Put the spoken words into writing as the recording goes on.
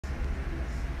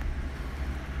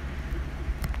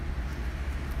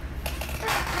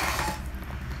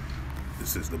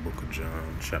This is the book of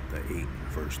John, chapter 8,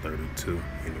 verse 32,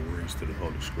 and it reads to the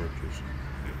Holy Scriptures.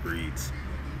 It reads,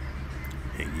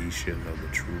 "And ye shall know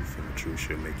the truth, and the truth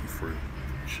shall make you free."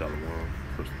 Shalom.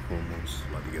 First and foremost,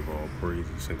 I'd like to give all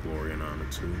praises and glory and honor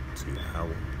to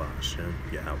Yahweh, Ba'ashem,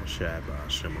 Yahweh Shai,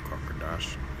 Ba'ashem,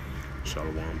 Akarkadash.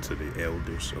 Shalom to the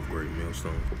elders of Great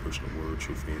Millstone for pushing the word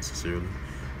truthfully and sincerely.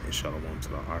 And shalom to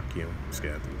the Akim,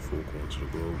 scattered through the four corners of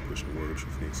the globe, pushing the word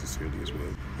truthfully and sincerely as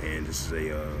well. And this is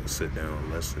a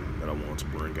sit-down lesson that I want to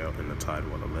bring out, and the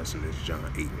title of the lesson is John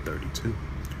 8:32.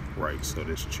 Right, so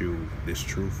this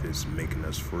truth is making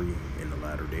us free in the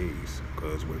latter days,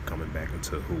 because we're coming back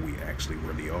into who we actually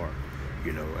really are,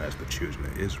 as the children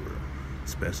of Israel,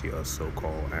 especially us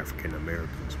so-called African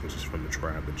Americans, which is from the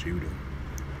tribe of Judah.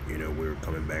 We're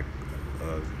coming back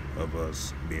of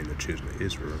us being the children of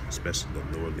Israel, especially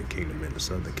the northern kingdom and the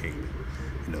southern kingdom.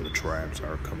 The tribes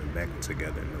are coming back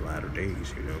together in the latter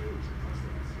days,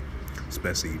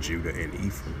 especially Judah and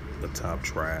Ephraim, the top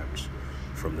tribes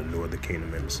from the northern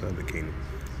kingdom and the southern kingdom.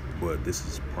 But this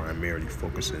is primarily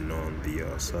focusing on the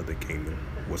southern kingdom,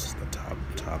 which is the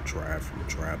top tribe from the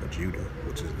tribe of Judah,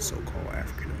 which is the so-called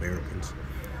African Americans.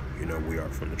 We are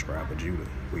from the tribe of Judah.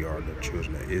 We are the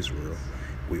children of Israel.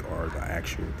 We are the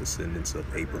actual descendants of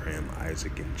Abraham,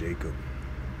 Isaac, and Jacob,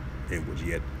 and was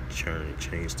yet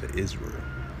changed to Israel.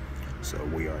 So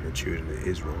we are the children of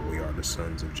Israel. We are the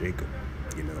sons of Jacob,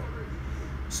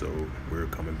 So we're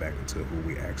coming back into who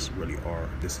we actually really are.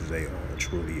 This is a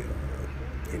truly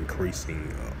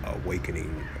increasing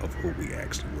awakening of who we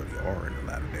actually really are in the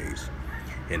latter days.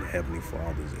 And Heavenly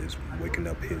Father is waking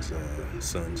up his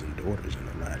sons and daughters in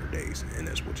the latter days. And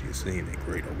that's what you're seeing, a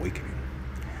great awakening.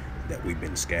 That we've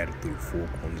been scattered through the four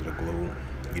corners of the globe,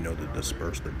 the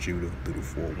dispersed of Judah through the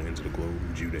four winds of the globe,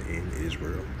 Judah and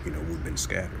Israel, we've been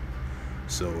scattered.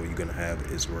 So you're going to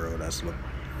have Israel that's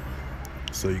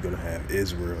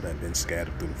been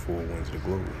scattered through the four winds of the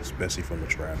globe, especially from the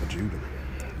tribe of Judah.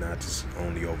 Not just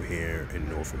only over here in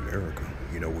North America,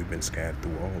 we've been scattered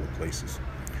through all the places.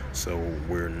 So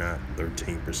we're not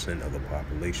 13% of the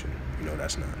population.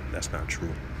 That's not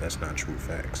true. That's not true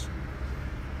facts.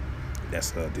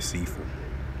 That's deceitful,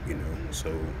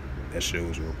 so that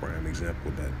shows you a prime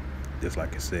example that, just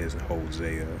like it says in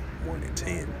Hosea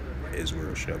 1:10,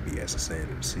 Israel shall be as the sand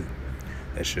of the sea.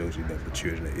 That shows you that the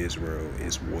children of Israel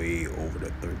is way over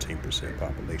the 13%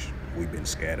 population. We've been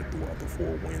scattered throughout the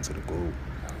four winds of the globe.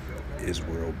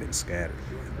 Israel been scattered.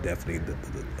 Definitely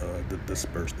the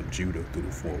dispersed of Judah through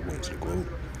the four winds of the globe.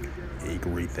 And you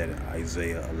can read that in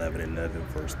Isaiah 11:11,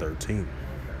 verse 13.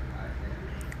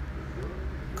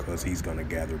 Because he's going to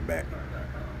gather back.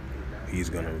 He's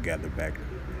going to gather back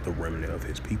the remnant of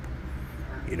his people.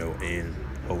 And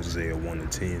Hosea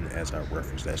 1:10, as I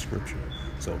referenced that scripture.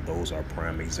 So those are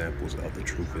prime examples of the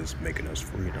truth is making us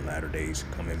free in the latter days,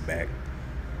 coming back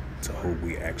to who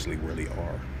we actually really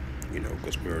are.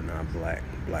 Because we're not black.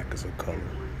 Black is a color.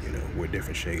 We're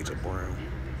different shades of brown.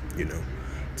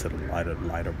 To the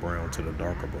lighter brown to the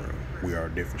darker brown. We are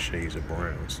different shades of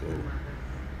brown. So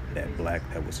that black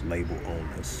that was labeled on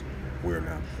us, we're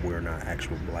not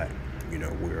actual black.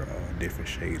 We're different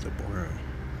shades of brown,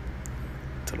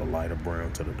 to the lighter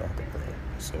brown to the darker brown.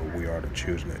 So we are the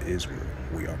children of Israel.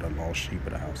 We are the lost sheep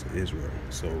of the house of Israel.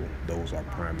 So those are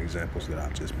prime examples that I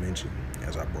just mentioned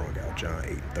as I brought out John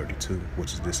 8:32,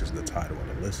 this is the title of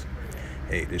the lesson.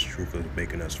 Hey, this truth is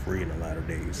making us free in the latter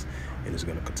days, and it's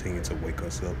going to continue to wake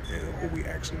us up in who we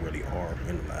actually really are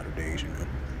in the latter days,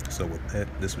 So with that,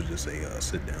 this was just a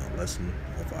sit-down lesson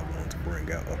if I wanted to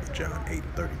bring out of John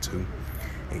 8:32.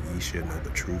 And ye shall know the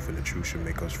truth, and the truth shall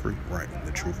make us free. Right,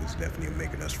 the truth is definitely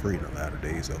making us free in the latter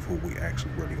days of who we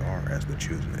actually really are as the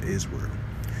children of Israel.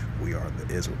 We are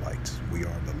the Israelites. We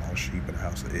are the lost sheep of the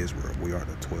house of Israel. We are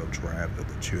the 12 tribes of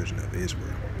the children of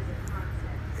Israel.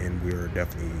 And we're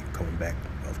definitely coming back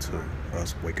up to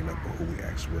us waking up with who we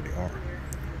actually really are.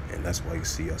 And that's why you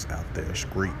see us out there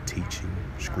street teaching,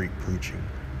 street preaching,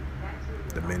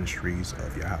 the ministries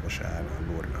of Yahweh Shai,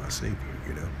 our Lord and our Savior,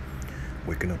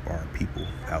 waking up our people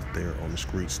out there on the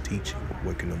streets teaching,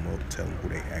 waking them up, telling who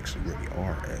they actually really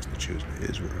are as the children of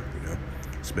Israel,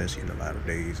 especially in the latter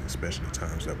days, especially the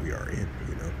times that we are in,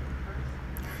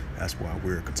 That's why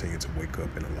we're continuing to wake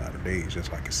up in the latter days,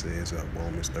 just like it says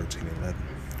Romans 13:11.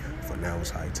 For now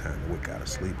it's high time to wake out of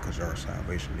sleep, because our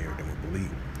salvation nearer than we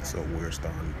believe. So we're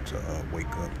starting to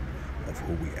wake up of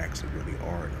who we actually really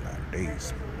are in the latter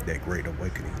days. That great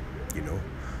awakening,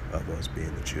 of us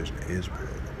being the children of Israel,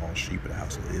 the lost sheep of the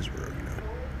house of Israel,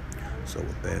 So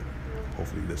with that,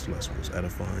 hopefully this lesson was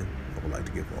edifying. I would like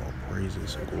to give all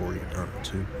praises and glory and honor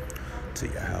to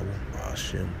Yahweh,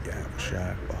 Ba'ashem, Yahweh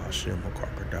Shai, Ba'ashem,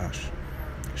 Akarkadash.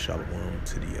 Shalom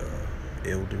to the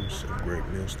elders of Great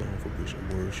Millstone for preaching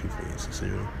the word, truthfully and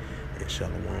sincerely. And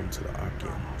shalom to the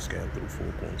Akim, scattered through the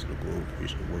four corners of the globe,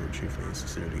 preaching the word, truthfully and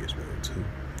sincerely as well too.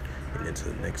 And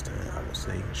until next time, I will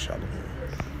say shalom.